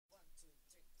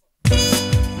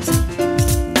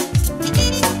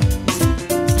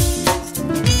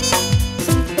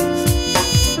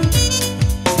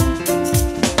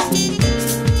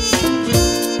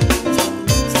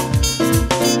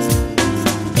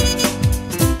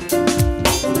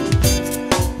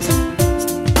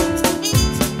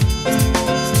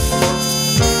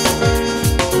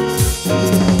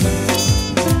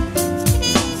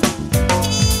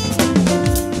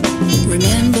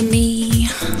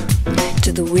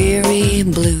the weary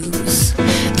blues,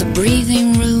 the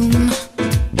breathing room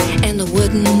and the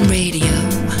wooden radio.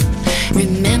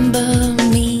 Remember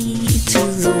me to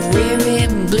the weary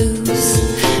blues,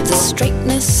 the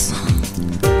straightness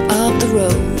of the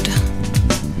road,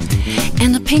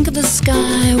 and the pink of the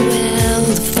sky where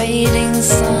the fading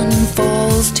sun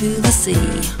falls to the sea.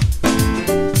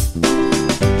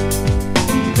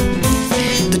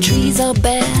 The trees are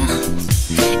bare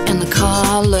and the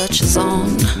car lurches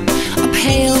on a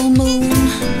pale moon.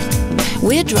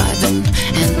 We're driving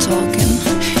and talking.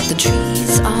 The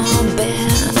trees are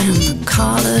bare and the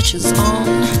car lurches on.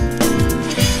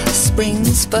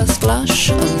 Spring's first flush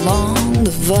along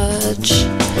the verge,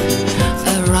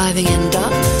 arriving in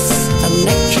darkness,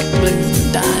 electric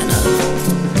blue diner,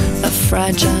 a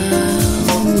fragile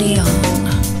neon.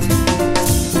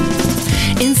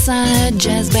 Inside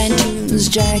jazz band tunes,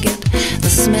 jagged, the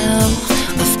smell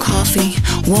of coffee,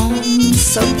 warm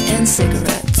soap and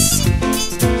cigarettes.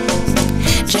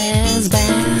 Jazz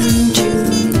band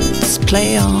tunes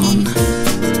play on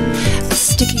a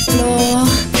sticky floor,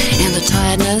 and the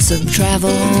tiredness of travel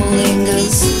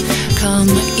lingers. Come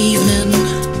evening,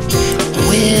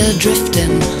 we're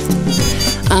drifting,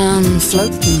 I'm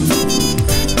floating,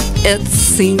 it's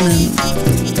seeming.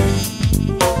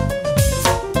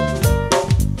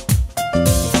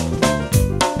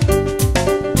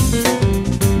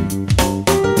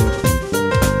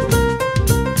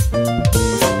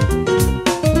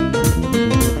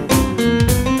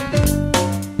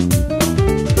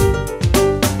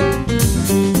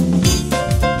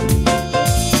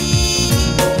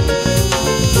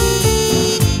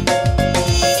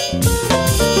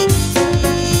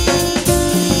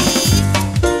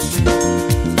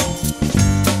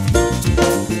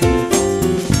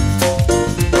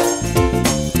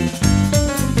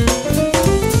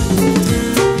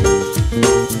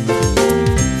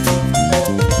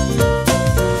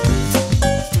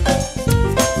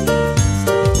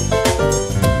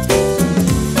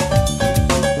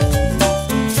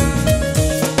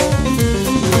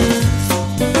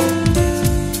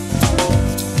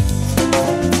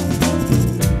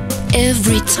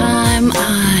 Every time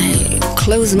I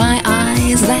close my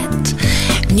eyes,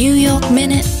 that New York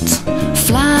minute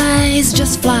flies,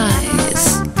 just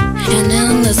flies. And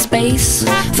in the space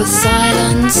for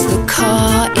silence, the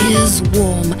car is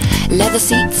warm. Leather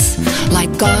seats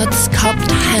like God's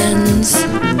cupped hands.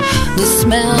 The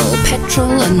smell,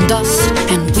 petrol and dust,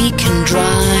 and we can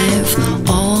drive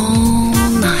all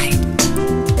night.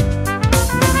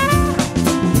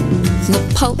 The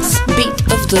pulse beat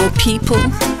of the people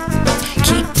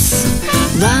keeps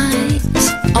right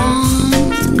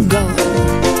on going.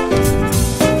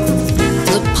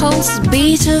 The pulse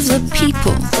beat of the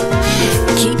people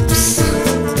keeps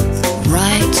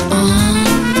right on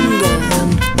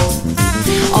going.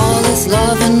 All this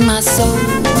love in my soul,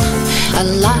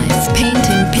 alive,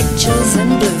 painting pictures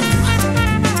in blue.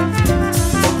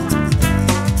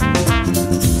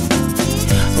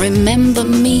 Remember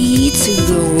me to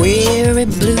the weary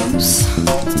blues,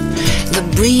 the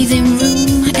breathing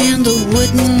room and the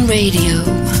wooden radio.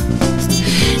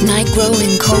 Night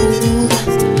growing cold,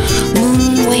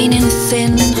 moon waning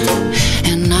thin,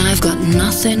 and I've got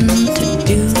nothing to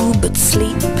do but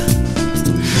sleep.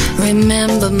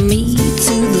 Remember me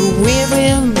to the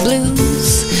weary blues,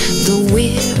 the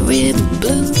weary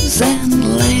blues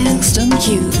and Langston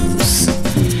Hughes.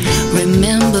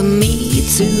 Remember me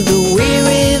to the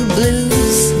weary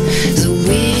blues, the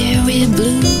weary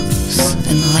blues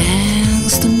and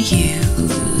Langston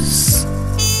Hughes.